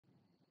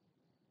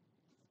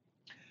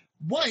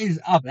What is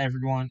up,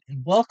 everyone,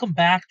 and welcome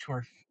back to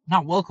our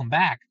not welcome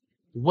back,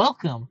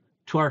 welcome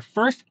to our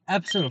first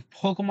episode of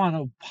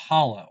Pokemon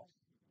Opalo.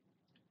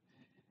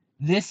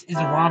 This is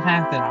a ROM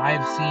hack that I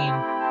have seen.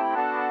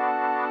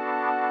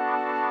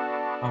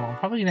 I'm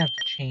probably gonna have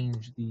to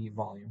change the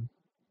volume.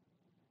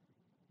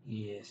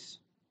 Yes,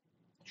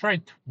 try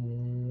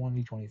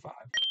 2025.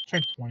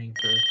 Try 20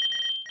 for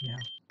yeah.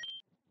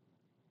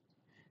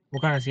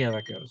 We'll kind of see how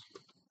that goes.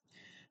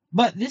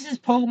 But this is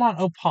Pokemon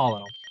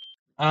Opalo.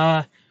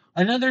 Uh,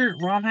 another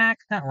ROM hack,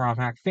 not ROM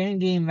hack, fan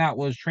game that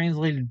was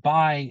translated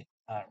by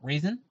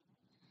Rasen,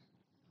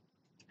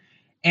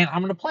 and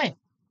I'm gonna play it.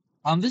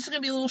 This is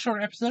gonna be a little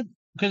short episode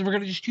because we're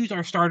gonna just choose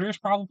our starters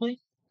probably.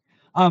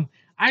 Um,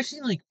 I've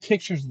seen like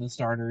pictures of the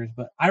starters,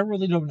 but I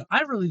really don't know.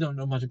 I really don't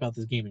know much about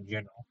this game in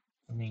general.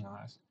 If I'm being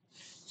honest.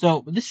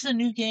 So this is a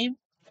new game.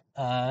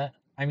 Uh,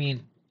 I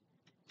mean,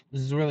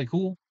 this is really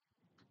cool.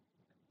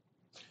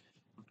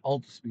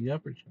 Alt speed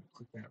up, or just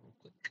click that real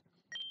quick.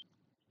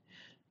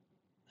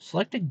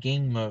 Select a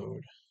game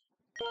mode.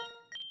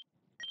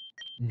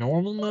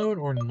 Normal mode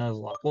or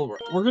Nuzlocke? Well,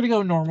 we're gonna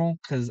go normal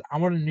because I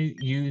want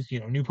to use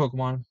new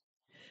Pokemon.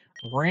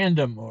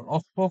 Random mode.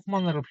 All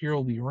Pokemon that appear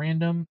will be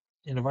random.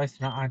 And device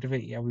not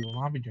activate. Yeah, we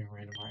will not be doing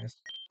randomized.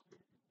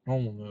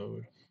 Normal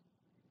mode.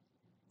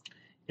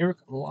 Eric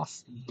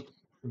Losty,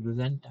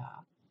 presenter.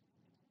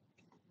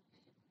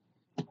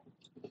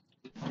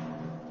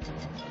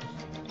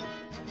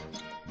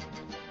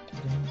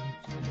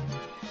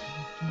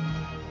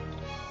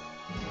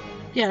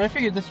 Yeah, I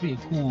figured this would be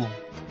a cool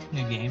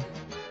new game.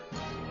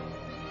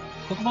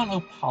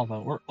 Pokemon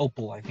Opalo, or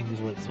Opal, I think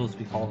is what it's supposed to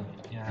be called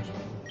in actual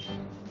English.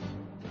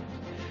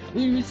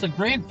 We reached the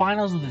grand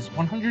finals of this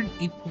 108th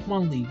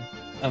Pokemon League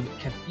of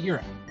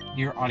Kathira,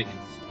 dear audience.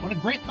 What a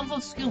great level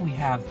of skill we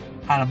have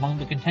had among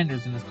the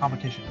contenders in this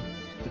competition.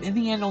 But in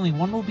the end, only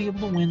one will be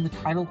able to win the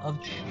title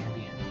of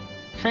champion.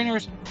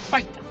 Trainers,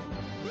 fight!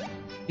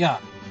 Yeah,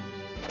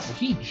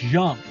 he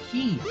jumped.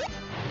 He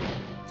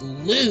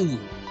flew.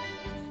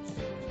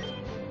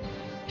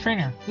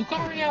 Trainer,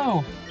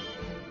 Lucario!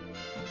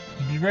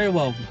 You did very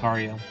well,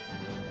 Lucario.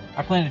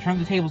 I plan to turn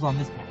the tables on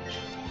this match.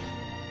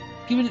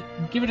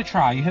 Give it a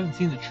try. You haven't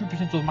seen the true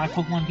potential of my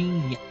Pokemon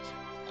team yet.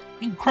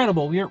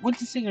 Incredible! We are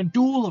witnessing a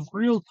duel of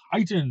real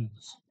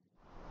titans.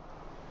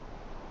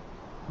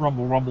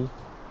 Rumble, rumble.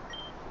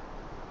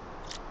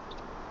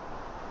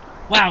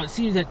 Wow, it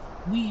seems that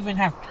we even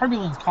have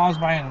turbulence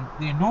caused by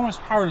the enormous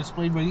power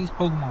displayed by these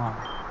Pokemon.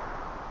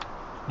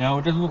 No,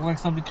 it doesn't look like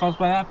something caused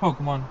by that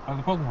Pokemon, by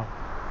the Pokemon.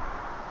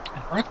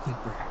 An earthquake,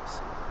 perhaps.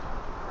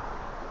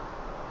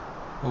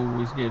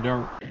 Oh, it's getting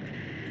dark.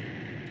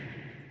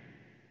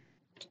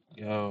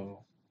 Yo.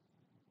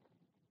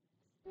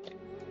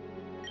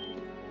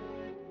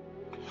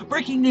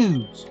 Breaking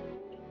news!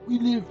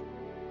 We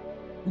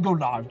go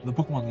live to the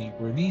Pokemon League,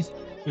 where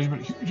there's been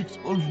a huge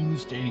explosion in the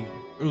stadium.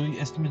 Early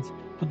estimates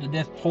put the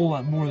death toll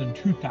at more than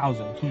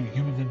 2,000, including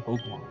humans and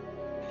Pokemon.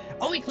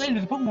 A week later,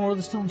 the Pokemon world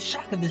is still in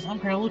shock at this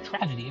unparalleled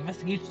tragedy.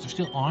 Investigations are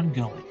still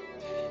ongoing.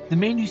 The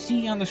man you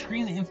see on the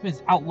screen, the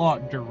infamous outlaw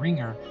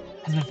Deringer,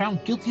 has been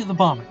found guilty of the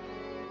bombing.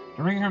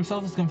 Deringer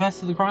himself has confessed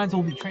to the crimes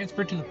and will be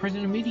transferred to the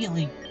prison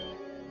immediately.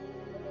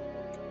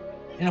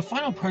 In a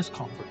final press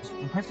conference,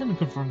 the president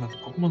confirmed that the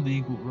Pokemon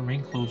League will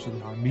remain closed to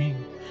the army.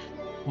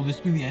 Will this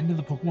be the end of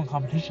the Pokemon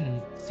competition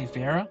in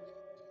Sephiria?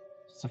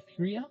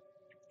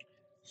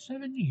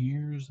 7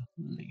 years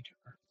later.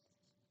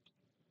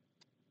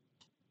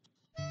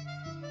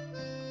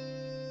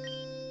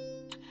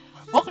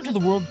 Welcome to the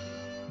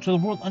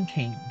world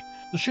untamed,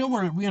 the show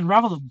where we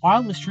unravel the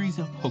wild mysteries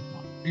of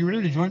Pokemon. Are you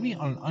ready to join me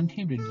on an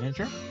untamed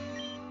adventure?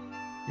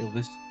 Yo,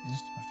 this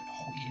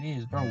it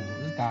is, bro.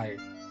 This guy's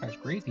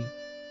crazy.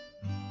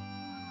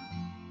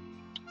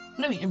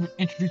 Let me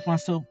introduce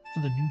myself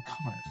to the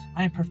newcomers.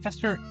 I am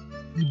Professor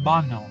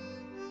Ibano.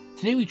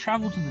 Today we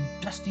travel to the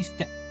Dusty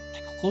Steppe to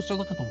take a closer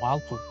look at the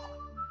wild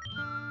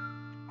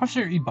Pokemon.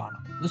 Professor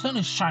Ibano, the sun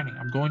is shining.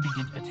 I'm going to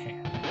get a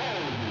tan.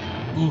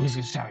 Ooh, he's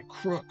gonna sound like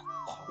crook.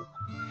 Whoa.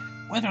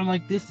 Weather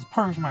like this is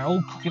perfect for my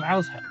old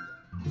crocodile's health.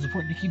 It's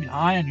important to keep an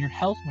eye on your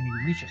health when you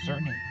reach a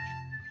certain age.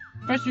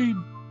 Professor,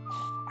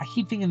 I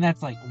keep thinking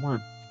that's like a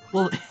word.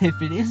 Well,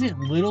 if it isn't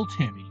Little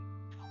Timmy.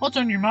 What's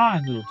on your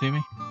mind, Little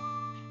Timmy?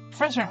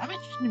 Professor, I'm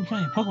interested in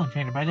becoming a Pokemon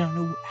trainer, but I don't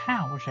know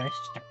how. Where should I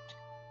start?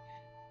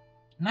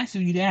 Nice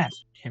of you to ask,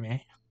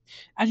 Timmy.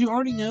 As you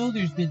already know,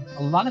 there's been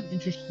a lot of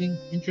interest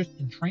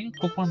in training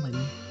Pokemon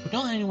lately, but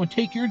don't let anyone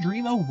take your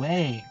dream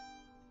away.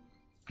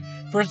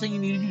 First thing you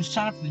need to do is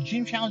sign up for the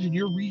gym challenge in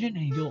your region,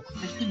 and you'll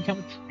officially become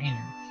a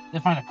trainer.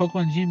 Then find a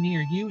Pokemon gym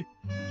near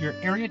your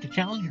area, to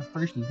challenge your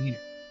first leader.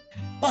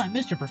 But,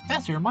 Mr.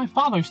 Professor, my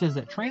father says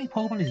that training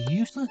Pokemon is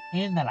useless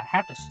and that I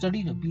have to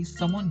study to be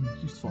someone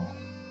useful.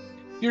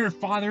 Your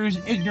father is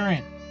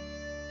ignorant.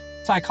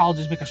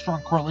 Psychologists make a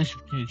strong correlation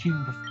between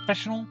achieving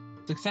professional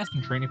success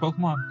and training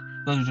Pokemon.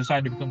 Those who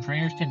decide to become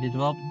trainers tend to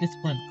develop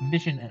discipline,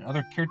 ambition, and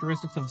other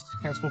characteristics of a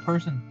successful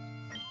person.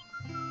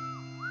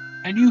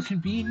 And you can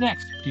be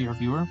next, dear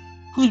viewer.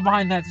 Who's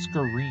behind that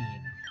screen?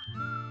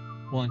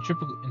 Well, in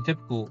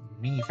typical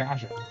me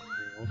fashion,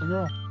 with a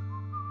girl.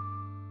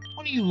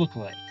 What do you look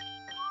like?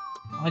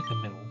 I like the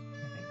middle. I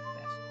think it's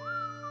best.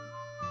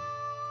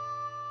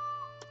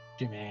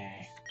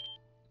 Jimmy.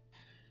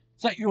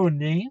 Is that your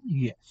name?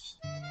 Yes.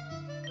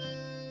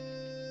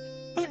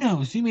 Who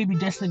knows? You may be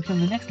destined to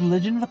become the next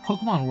legend of the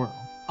Pokemon world.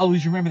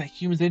 Always remember that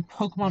humans and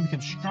Pokemon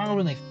become stronger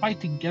when they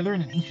fight together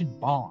in an ancient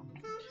bond.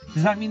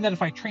 Does that mean that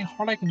if I train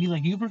hard I can be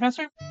like you,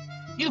 Professor?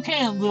 You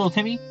can, little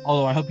Timmy.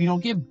 Although I hope you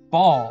don't get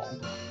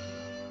bald.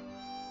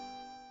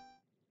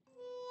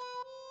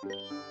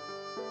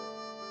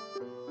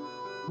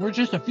 We're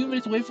just a few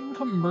minutes away from the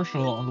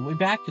commercial. On the way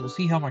back, you'll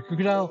see how my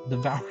crocodile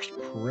devours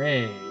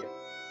prey.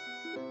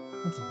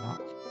 That's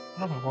enough. I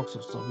don't know if I walk so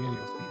slow. We gotta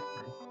go speed up,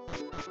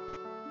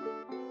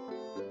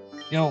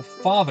 bro. Yo,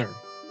 father.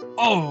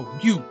 Oh,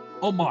 you.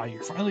 Oh my,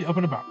 you're finally up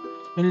and about.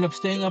 Ended up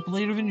staying up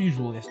later than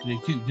usual yesterday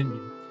too, didn't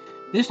you?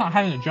 This not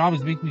having a job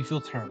is making me feel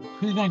terrible.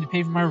 Who's going to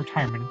pay for my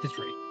retirement at this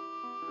rate?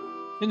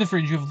 In the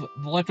fridge, you have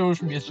the leftovers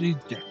from yesterday's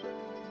dinner.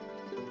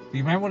 But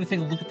you might want to take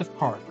a look at the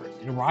car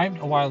first. It arrived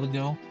a while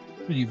ago.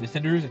 With you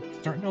visitors at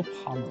certain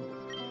Opalo.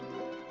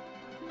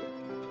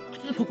 Go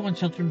to the Pokemon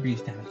shelter and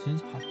breeze down as soon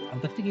as possible.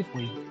 I've left the gift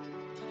waiting.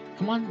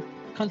 Come on,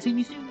 come see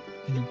me soon.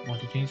 If you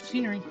want to change the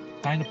scenery,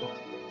 find Opal.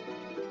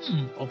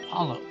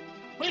 Opalo.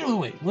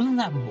 Wait. Wasn't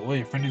that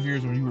boy a friend of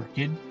yours when you were a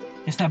kid?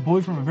 It's that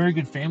boy from a very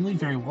good family,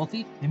 very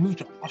wealthy. They moved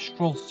to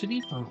Austral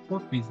City for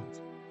work reasons.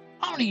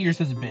 How many years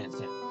has it been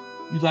since?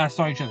 You last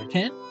saw each other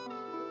 10?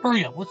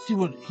 Hurry up, let's see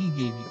what he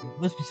gave you.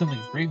 It must be something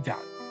of great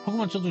value.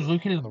 Pokemon Shelter is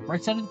located on the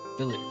right side of the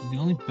village. It's the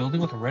only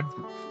building with a red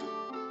roof.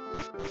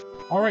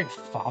 Alright,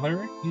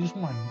 father. You just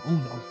want to... Ooh,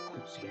 that was a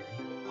cool scenery.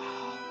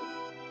 Wow.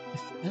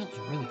 This looks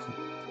really cool.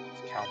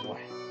 This cowboy.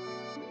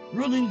 The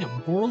road leading to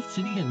World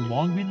City has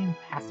long been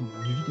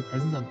impassable due to the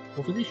presence of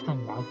overly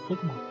strong wild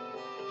Pokemon.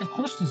 And of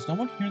course, since no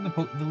one here in the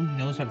village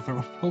knows how to throw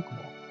a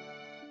Pokeball.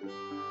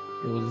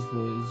 It was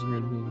the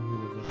red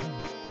building.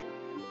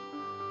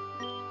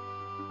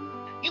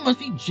 You must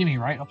be Jimmy,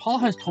 right? Apollo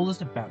has told us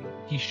about you.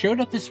 He showed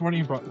up this morning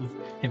and brought with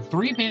him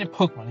 3 abandoned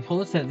Pokemon. He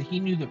told us that he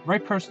knew the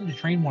right person to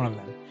train one of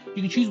them.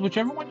 You can choose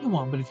whichever one you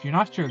want, but if you're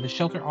not sure, the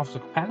shelter offers a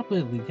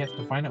compatibility test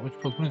to find out which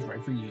Pokemon is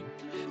right for you.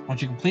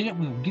 Once you complete it,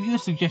 we will give you a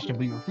suggestion,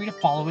 but you are free to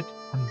follow it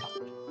or not.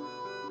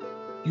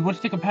 Do you want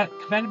to take a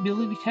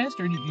compatibility test,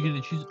 or are you going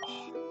to choose...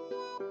 Oh.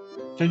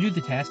 Should I do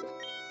the test?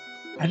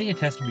 I think a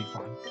test would be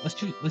fun. Let's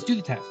do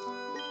the test.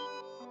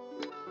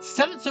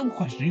 7 simple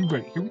questions. Are you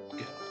ready? Here we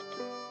go.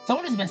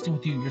 Someone is messing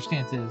with you. Your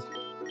stance is...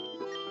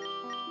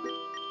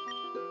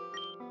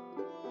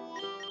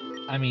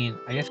 I mean,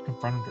 I guess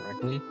confront him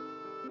directly.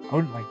 I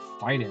wouldn't, like,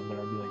 fight him, but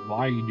I'd be like,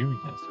 why are you doing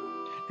this?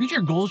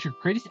 Future goals, your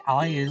greatest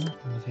ally is...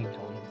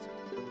 intelligence.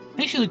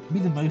 Things you like to be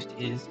the most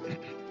is...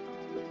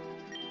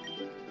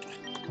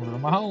 Comfort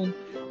of my home.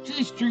 Which of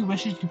these 3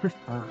 wishes you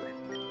prefer?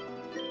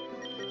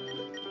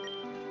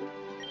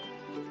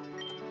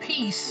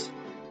 Peace.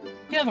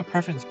 You have a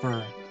preference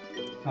for...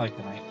 I like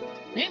the night.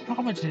 The main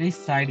problem in today's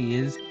society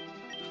is...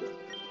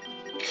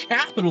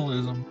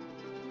 capitalism.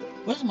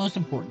 What is most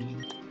important to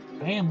you?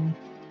 Family.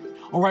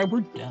 Alright,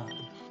 we're done.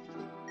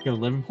 You have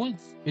 11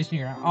 points. Based on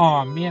your...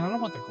 Aw, man, I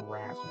don't want the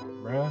grass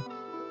one, bruh.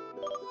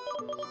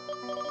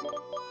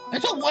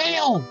 It's a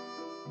whale!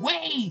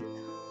 Wait!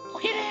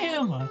 Look at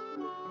him!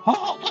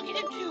 Oh, look at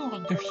him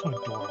too! They're so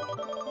adorable.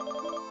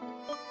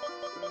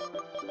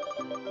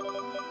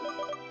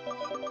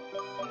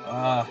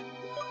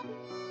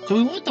 So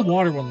we went the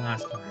water one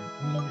last time.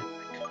 I mean, I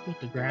could put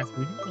the grass, but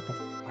we didn't put the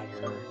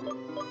fire.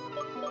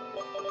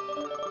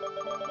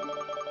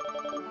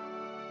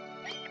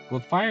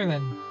 With fire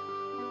then.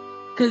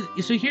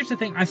 So here's the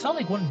thing, I saw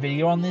like one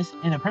video on this,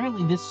 and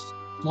apparently this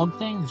slug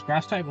thing, this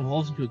grass type,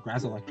 evolves into a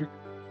grass electric.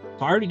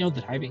 So I already know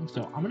the typing,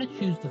 so I'm gonna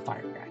choose the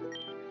fire guy.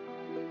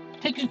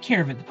 Take good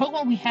care of it. The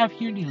Pokemon we have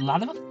here need a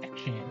lot of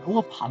affection. Oh,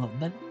 Apollo,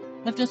 that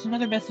left us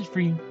another message for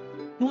you.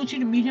 He wants you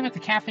to meet him at the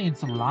cafe in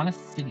Solana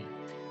City.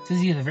 Says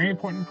he has a very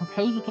important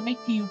proposal to make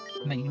to you,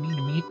 and that you need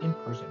to meet in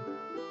person.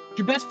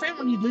 Your best friend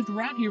when you lived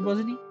around here,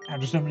 wasn't he?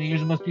 After so many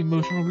years, it must be an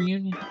emotional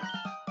reunion.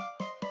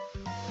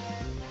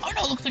 Oh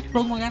no, looks like your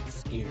Pokemon got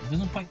scared. It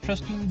doesn't quite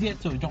trust you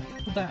yet, so don't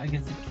put that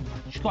against it too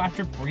much. Just go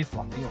after it before he gets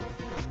lost.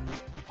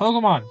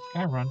 Pokemon!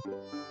 Can I run?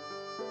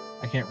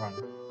 I can't run.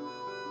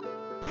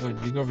 Oh,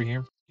 did you go over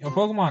here? Yo,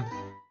 Pokemon!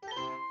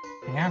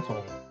 Hey,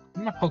 asshole.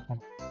 You're my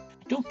Pokemon.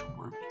 Don't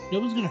worry. No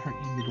one's gonna hurt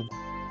you, little one.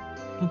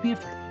 Don't be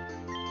afraid.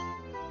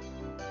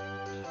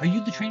 Are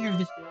you the trainer of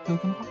this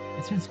Pokemon?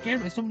 It's been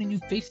scared by so many new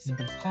faces,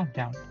 but calm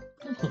down.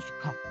 Come closer,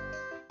 come.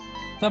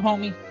 What's up,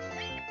 homie?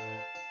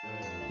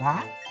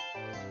 Laugh?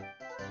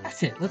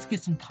 That's it. Let's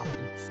get some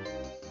confidence.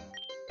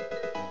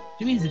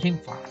 Jimmy is the same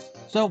class.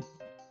 So,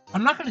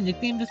 I'm not gonna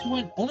nickname this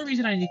one. Only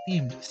reason I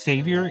nicknamed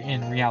Savior in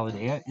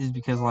Realidea is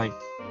because, like,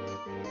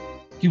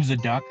 he was a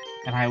duck,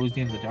 and I always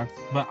named the ducks.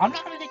 But I'm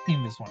not gonna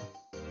nickname this one.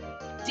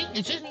 See,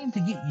 it just means to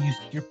get used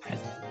to your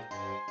presence.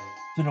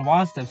 It's been a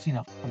while since I've seen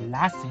a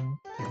Palassing.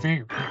 They're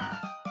very rare.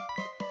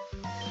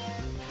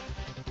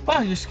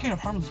 Wow, you're scared of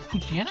harmless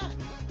Poochyena?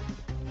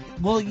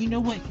 Well, you know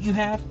what you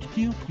have to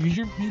do? Use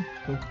your new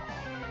Pokemon.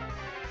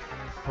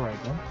 Alright,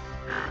 then.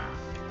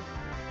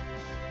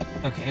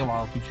 Okay,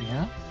 wild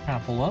Puccina. Trying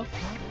to pull up.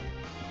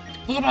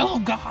 Look at my little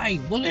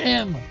guy! Look at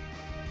him!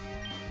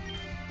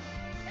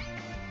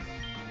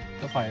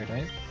 Go fire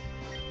type.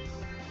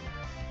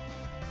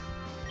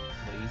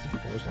 Blaze, of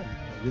course.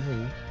 Good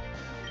move.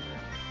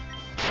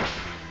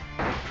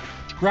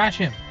 Scratch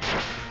him!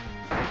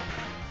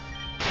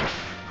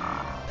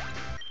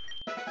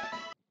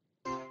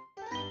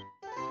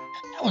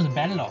 That wasn't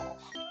bad at all.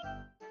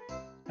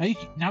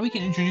 Now we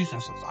can introduce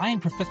ourselves. I am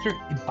Professor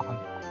Opalo.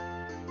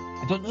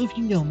 I don't know if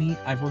you know me.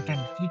 I've worked on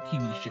a few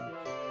TV shows.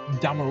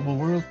 Indomitable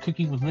World,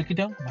 Cooking with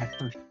Liquido, my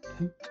first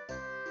cook.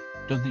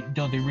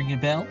 Don't they ring a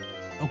bell?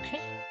 Okay.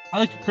 I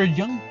like to encourage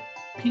young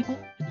people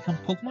to become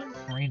Pokemon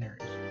trainers.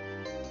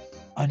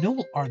 A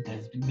noble art that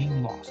is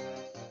being lost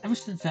ever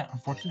since that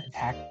unfortunate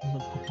attack in the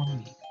Pokemon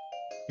League.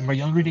 In my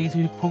younger days,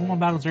 we took Pokemon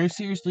battles very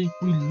seriously.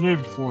 We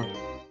lived for it.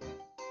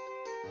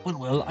 But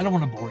well, I don't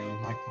want to bore you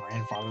with my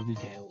grandfatherly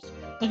tales.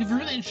 Look, if you're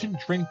really interested in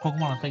training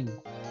Pokemon and playing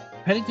them,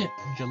 I'm heading to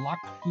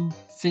Jalaku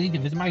City to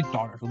visit my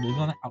daughter who lives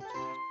on the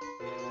outskirts.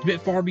 It's a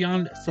bit far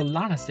beyond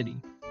Solana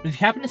City, but if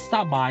you happen to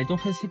stop by, don't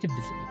hesitate to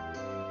visit me.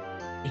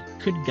 It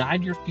could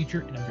guide your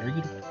future in a very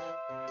good way.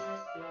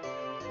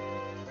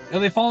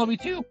 Oh, they follow me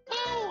too!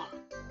 Woo!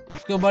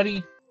 Let's go,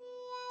 buddy!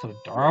 So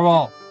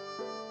adorable!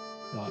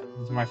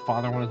 Does my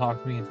father want to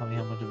talk to me and tell me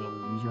how much of a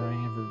loser I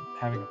am for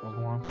having a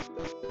Pokemon?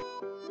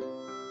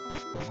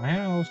 My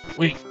house.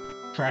 Wait,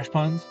 trash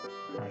puns?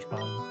 Trash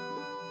puns.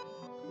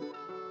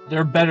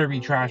 There better be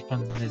trash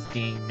puns in this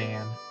game,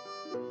 man.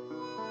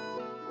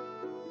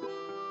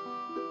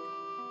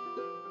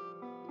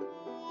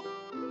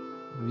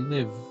 We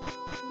live.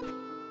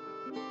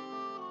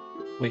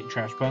 Wait,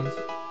 trash puns?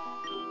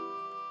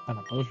 On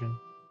a potion.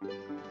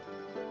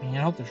 Man,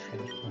 I hope there's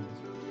trash puns.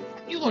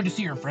 You going to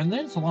see your friend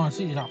then? Solana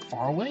City is not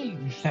far away. You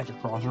just have to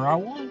cross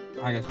Route 1.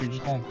 I guess we're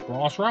just going to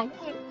cross Route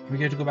 1. We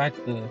get to go back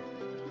to the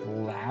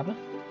lab.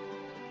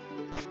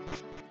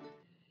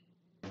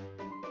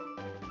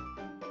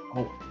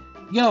 Oh.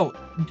 Yo,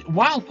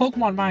 wild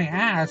Pokemon my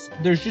ass,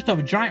 there's just a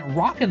giant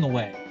rock in the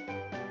way.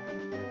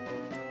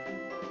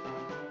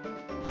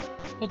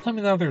 Don't tell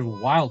me that there's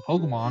wild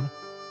Pokemon.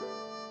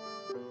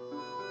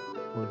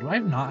 Or do I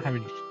not have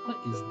any? What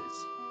is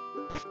this?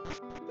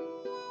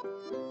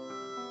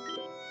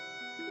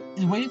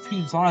 He's waiting for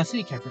you in Solana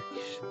City, Kefir.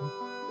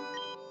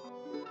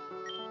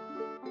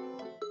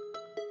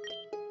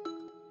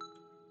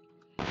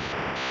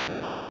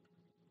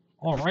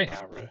 Alright,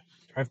 Abra. Do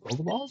I have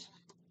Pokeballs?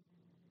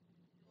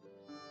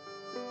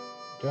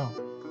 Don't. I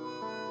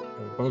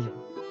have a potion.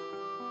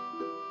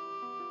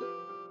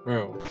 Bro.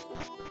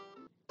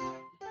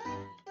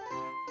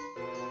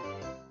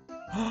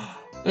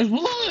 There's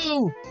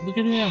Blue! Look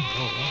at him!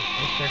 Oh,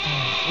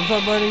 what's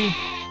up, buddy?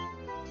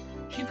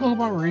 Chief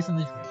Pokemon were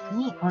recently trained.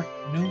 Blue aren't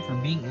known for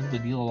being able to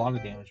deal a lot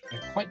of damage, but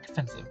they're quite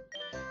defensive.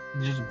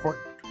 Which is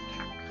important to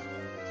attack.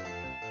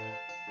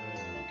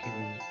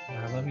 Okay, I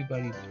love you,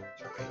 buddy.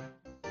 Sorry.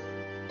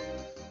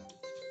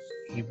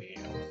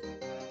 Email.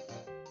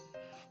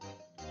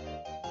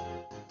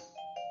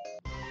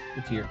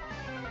 What's here?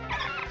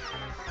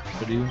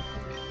 Badoo.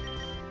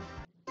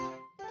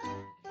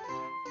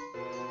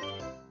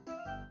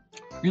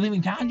 You're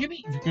leaving town,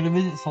 Jimmy? If you're going to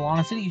visit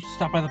Solana City, you should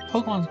stop by the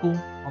Pokemon School.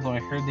 Although I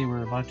heard they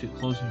were about to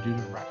close due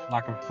to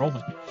lack of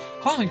enrollment.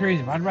 Call me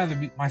crazy, but I'd rather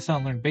my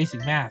son learn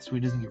basic math so he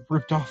doesn't get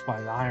ripped off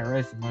by the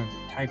IRS and learn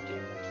the type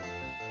tables.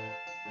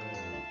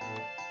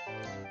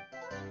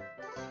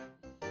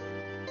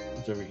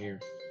 What's over here?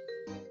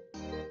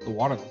 The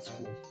water looks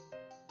cool.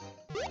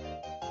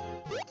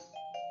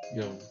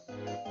 Yo.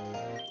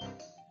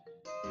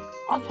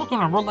 Our Pokemon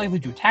are more likely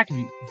to attack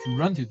you if you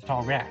run through the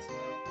tall grass.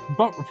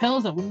 But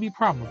repels, that wouldn't be a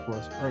problem, of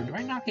course. Or do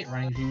I not get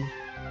running shoes?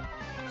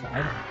 So I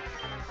don't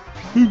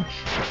know.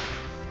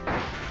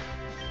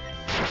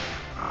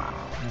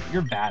 No,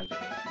 you're bad at it.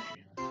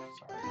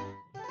 Sorry.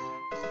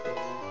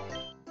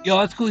 Yo,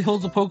 that's cool. He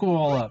holds the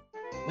Pokeball up.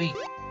 Wait.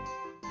 Can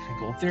I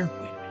go up there? Wait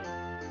a minute.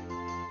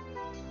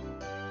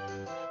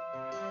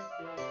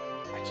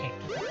 I can't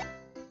do that.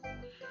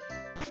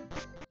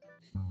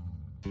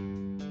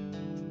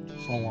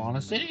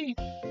 Solana City.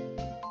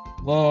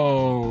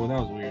 Whoa, that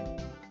was weird.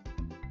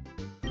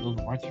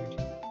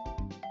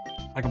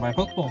 I can buy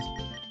Pokeballs.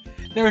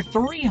 There are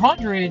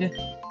 300!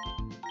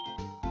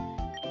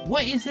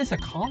 What is this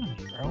economy,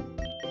 bro?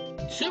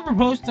 Super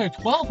Posts are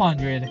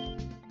 1,200!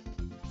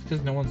 It's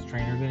because no one's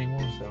trainers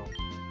anymore, so...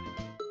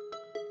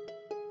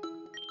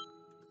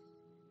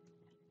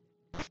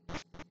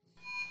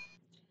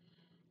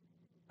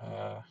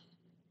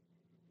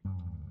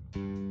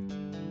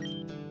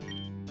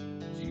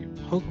 See your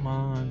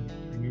Pokemon,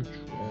 earn your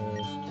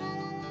trust...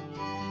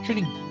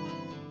 Trading.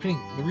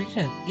 The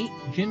region has 8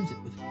 gyms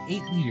with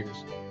 8 leaders.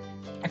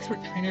 Expert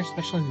trainers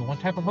specialize in one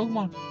type of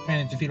Pokemon.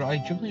 And to defeat all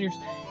 8 gym leaders,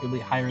 you'll be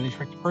a highly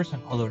respected person,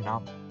 although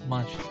not as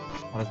much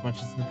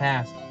as in the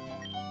past.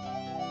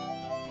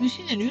 We've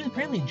seen the news.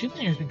 Apparently, a gym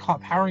leader has been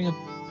caught powering up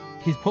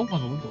his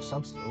Pokemon with illegal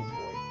substance. Oh boy.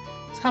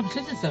 This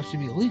competition stuff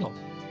should be illegal.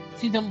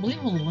 See, the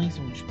unbelievable lengths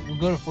in which will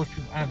go to force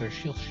people out of their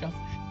shield shuffle.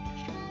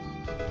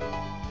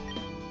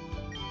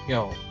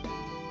 Yo,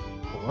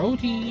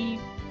 protein.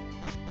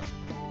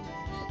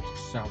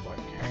 Sounds like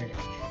cash.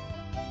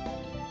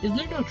 Is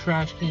there no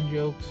trash can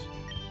jokes?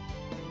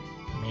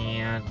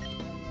 Man.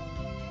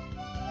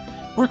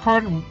 Work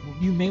hard and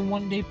you may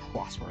one day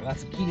prosper.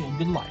 That's the key to a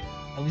good life.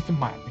 At least in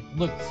my opinion.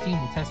 Look, Steam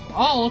will test.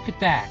 Oh, look at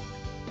that.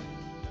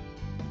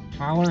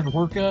 Can I learn to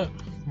work up?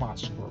 Come on,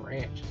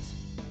 scratches.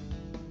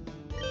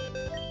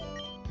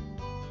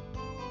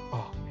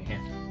 Oh,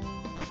 man.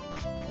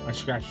 My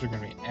scratches are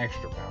going to be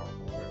extra powerful.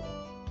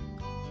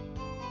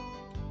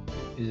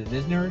 Is it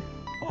this nerd?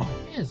 Oh,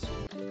 it is.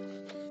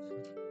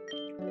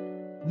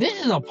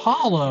 This is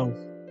Opalo.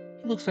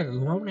 He looks like a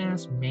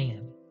grown-ass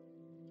man.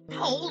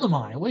 How old am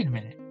I? Wait a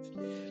minute.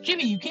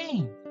 Jimmy, you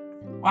came.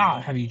 Wow,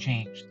 have you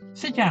changed?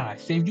 Sit down, I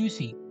saved you a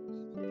seat.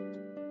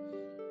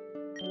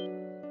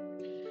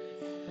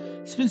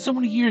 It's been so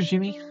many years,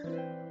 Jimmy.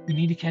 We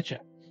need to catch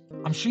up.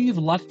 I'm sure you have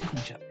a lot to tell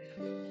each other.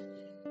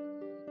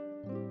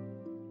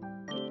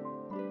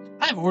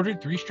 I've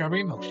ordered 3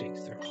 strawberry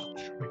milkshakes. They're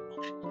strawberry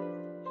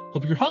milkshakes.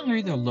 Hope you're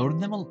hungry. They're loading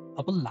them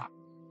up a lot.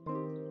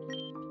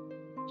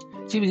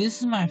 Jimmy, this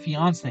is my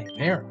fiance,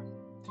 Vera.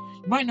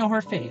 You might know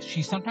her face.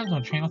 She's sometimes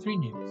on Channel 3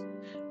 News.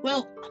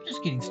 Well, I'm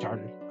just getting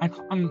started.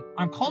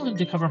 I'm called in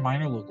to cover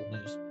minor local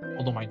news,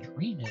 although my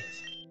dream is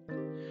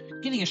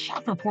getting a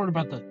shock report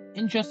about the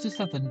injustice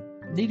that the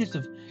natives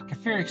of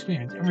Kafir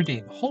experience every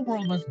day. The whole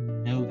world must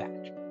know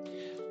that.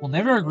 We'll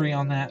never agree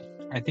on that.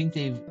 I think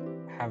they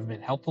have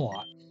been helped a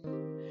lot.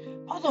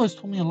 Paulo has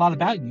told me a lot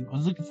about you. I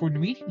was looking forward to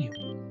meeting you.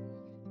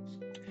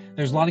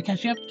 There's a lot of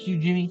catching up to you,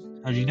 Jimmy.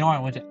 As you know, I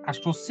went to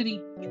Astral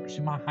City to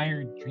pursue my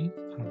higher dream.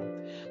 I don't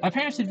know. My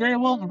parents did very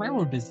well in the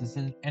railroad business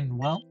and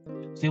well,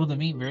 was able to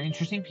meet very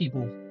interesting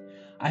people.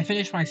 I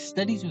finished my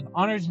studies with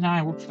honors and now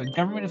I work for the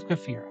government of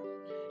Kafira.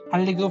 How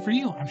did it go for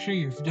you? I'm sure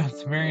you've done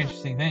some very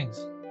interesting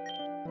things.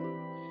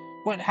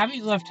 What, haven't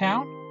you left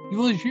town? You've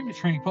always dreamed of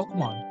training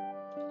Pokemon.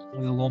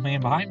 There's a little man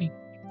behind me.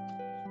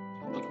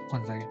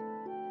 1 second.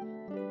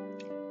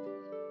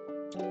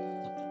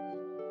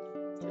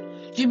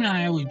 Jim and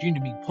I always dreamed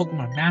of being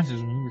Pokemon masters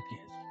when we were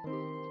kids.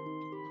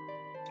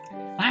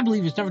 I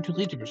believe it's never too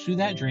late to pursue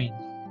that dream.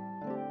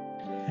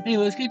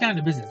 Anyway, let's get down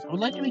to business. I would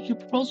like to make you a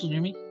proposal,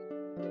 Jimmy.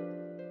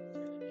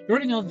 You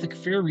already know that the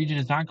Kafir region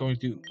is not going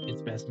through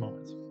its best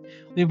moments.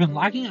 We have been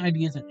lacking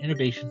ideas and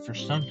innovation for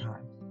some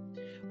time.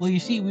 Well, you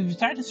see, we've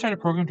decided to start a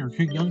program to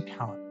recruit young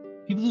talent,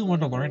 people who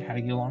want to learn how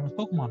to get along with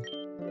Pokemon.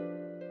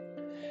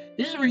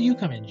 This is where you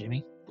come in,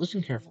 Jimmy.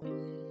 Listen carefully.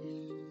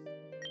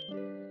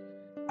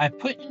 I've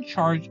put in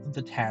charge of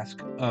the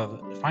task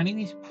of finding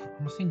these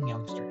promising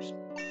youngsters.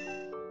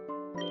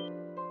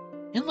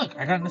 And look,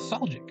 I got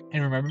nostalgic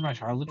and remembered my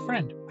childhood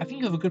friend. I think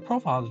you have a good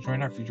profile to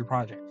join our future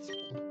projects.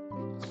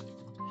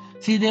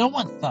 See, they don't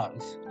want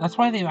thugs. That's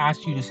why they've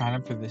asked you to sign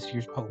up for this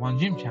year's Pokemon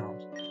Gym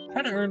Challenge.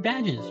 Try to earn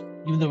badges.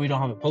 Even though we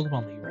don't have a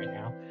Pokemon League right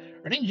now,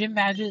 earning gym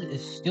badges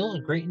is still a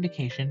great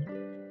indication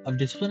of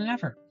discipline and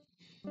effort.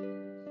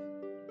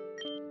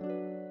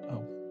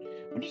 Oh,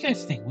 what do you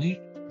guys think?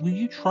 Will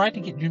you try to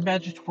get gym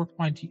badges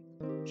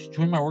to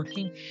join my work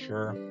team?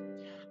 Sure.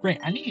 Great,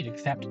 I need you to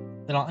accept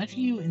that I'll enter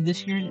you in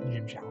this year's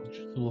gym challenge,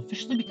 so you'll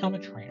officially become a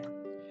trainer.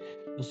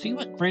 You'll see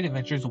what great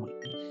adventures await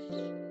you.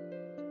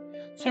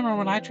 So I remember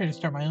when I tried to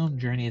start my own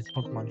journey as a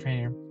Pokemon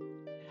trainer.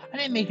 I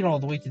didn't make it all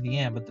the way to the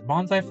end, but the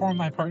bonds I formed with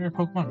my partner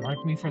Pokemon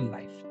marked me for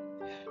life.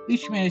 At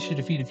least you managed to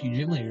defeat a few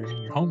gym leaders in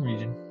your home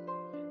region.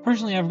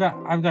 Personally, I've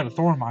got a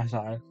thorn on my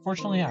side.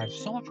 Fortunately, I have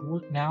so much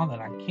work now that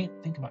I can't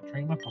think about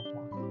training my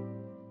Pokemon.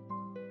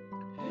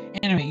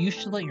 Anyway, you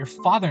should let your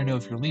father know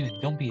if you're leaving.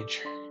 Don't be a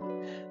jerk.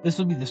 This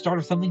will be the start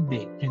of something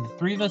big, and the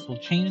 3 of us will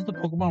change the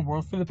Pokemon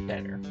world for the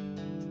better.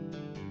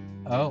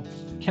 Oh,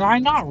 can I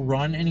not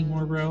run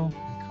anymore, bro?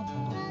 Come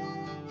on.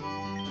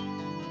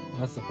 Well,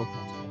 that's the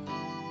Pokemon stuff.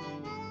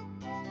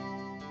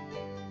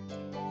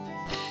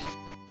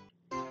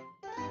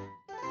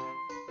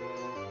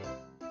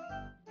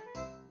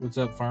 What's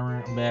up,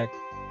 farmer? I'm back.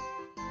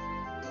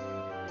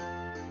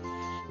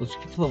 Let's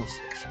get to level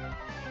 6.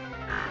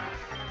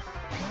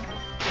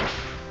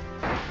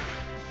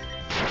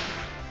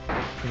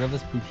 Check out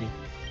this Poochie.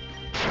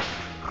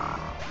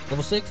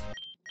 Level 6?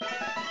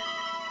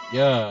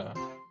 Yeah.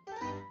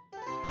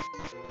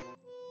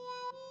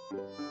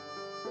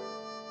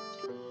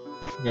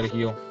 We gotta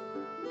heal.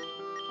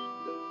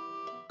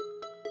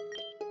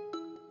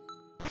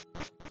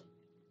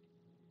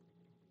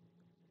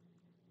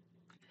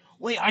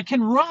 Wait, I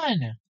can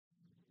run!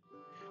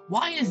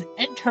 Why is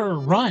enter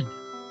run?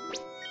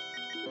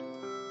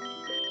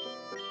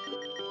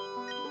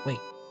 Wait.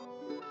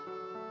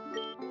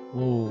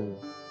 Whoa.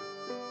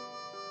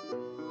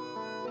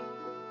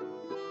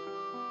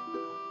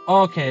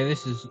 Okay,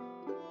 this is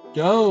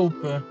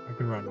dope. I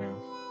can run now.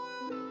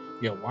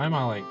 Yo, why am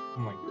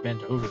I'm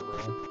bent over,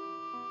 bro?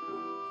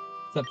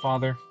 What's up,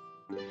 father?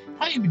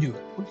 How you been doing?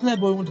 What does that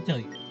boy want to tell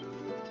you?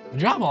 A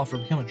job offer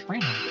to become a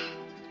trainer.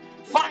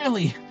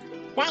 Finally!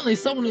 Finally,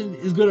 someone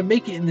is going to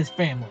make it in this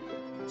family.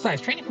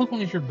 Besides, training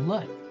Pokemon is your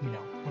blood. You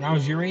know, when I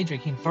was your age, I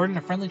came third in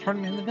a friendly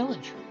tournament in the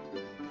village.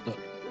 Look,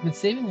 I've been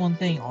saving one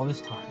thing all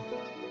this time.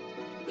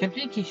 kept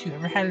it in case you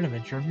ever had an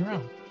adventure of your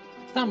own.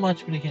 It's not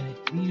much, but it can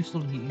be useful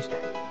to get you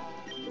started.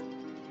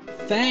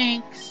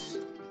 Thanks!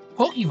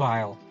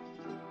 Pokevile!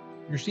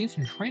 You received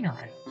some trainer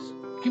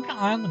items. Keep an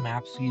eye on the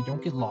map so you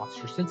don't get lost.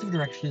 Your sense of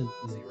direction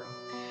is 0.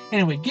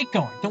 Anyway, get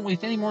going. Don't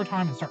waste any more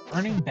time and start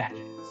earning badges.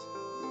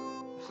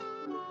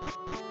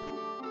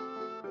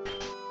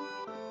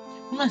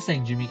 One last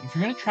thing, Jimmy. If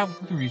you're going to travel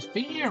with Reese,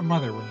 visit your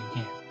mother when you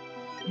can.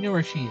 You know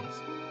where she is.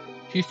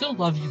 She still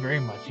loves you very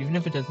much, even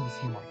if it doesn't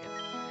seem like it.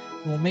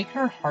 It will make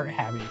her heart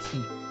happy to see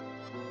you.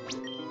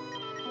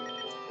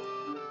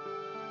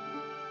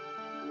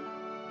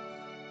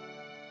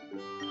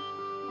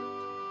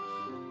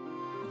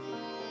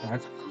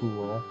 That's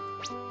cool.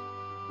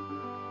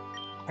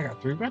 I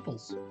got 3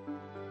 rebels.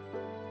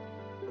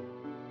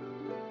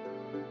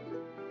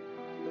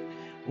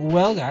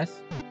 Well, guys.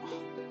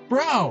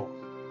 Bro!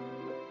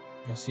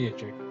 You'll see it,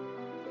 Jake.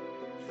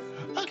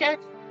 Okay.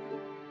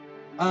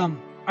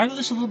 I know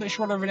this is a little bit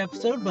short of an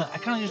episode, but I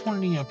kind of just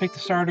wanted to, pick the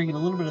starter, get a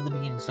little bit of the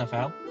beginning stuff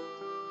out.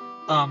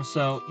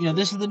 So,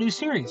 this is the new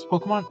series,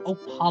 Pokemon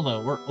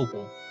Opalo, or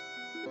Opal.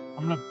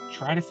 I'm gonna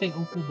try to say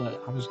Opal,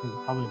 but I'm just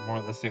gonna probably more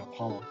or less say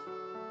Opalo.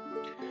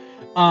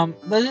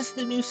 But this is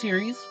the new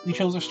series. We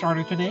chose our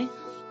starter today.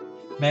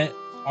 Met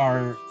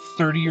our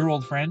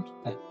 30-year-old friend,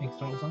 that makes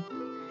total sense.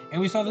 And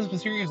we saw this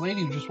mysterious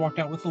lady who just walked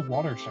out with the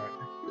water starter.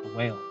 The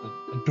whale.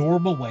 The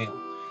adorable whale.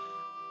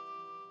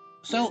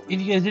 So,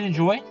 if you guys did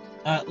enjoy,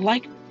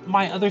 like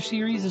my other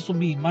series, this will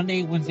be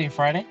Monday, Wednesday,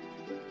 Friday.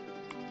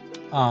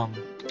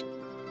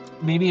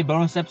 Maybe a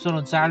bonus episode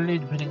on Saturday,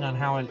 depending on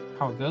how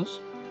it goes.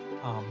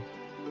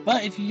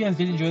 But if you guys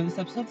did enjoy this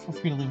episode, feel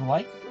free to leave a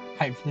like.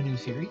 Hype for the new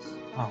series.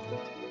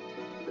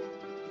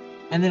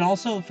 And then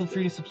also feel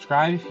free to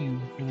subscribe if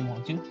you really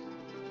want to.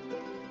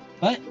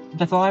 But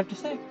that's all I have to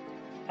say.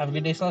 Have a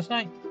good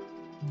day/night.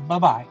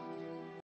 Bye-bye.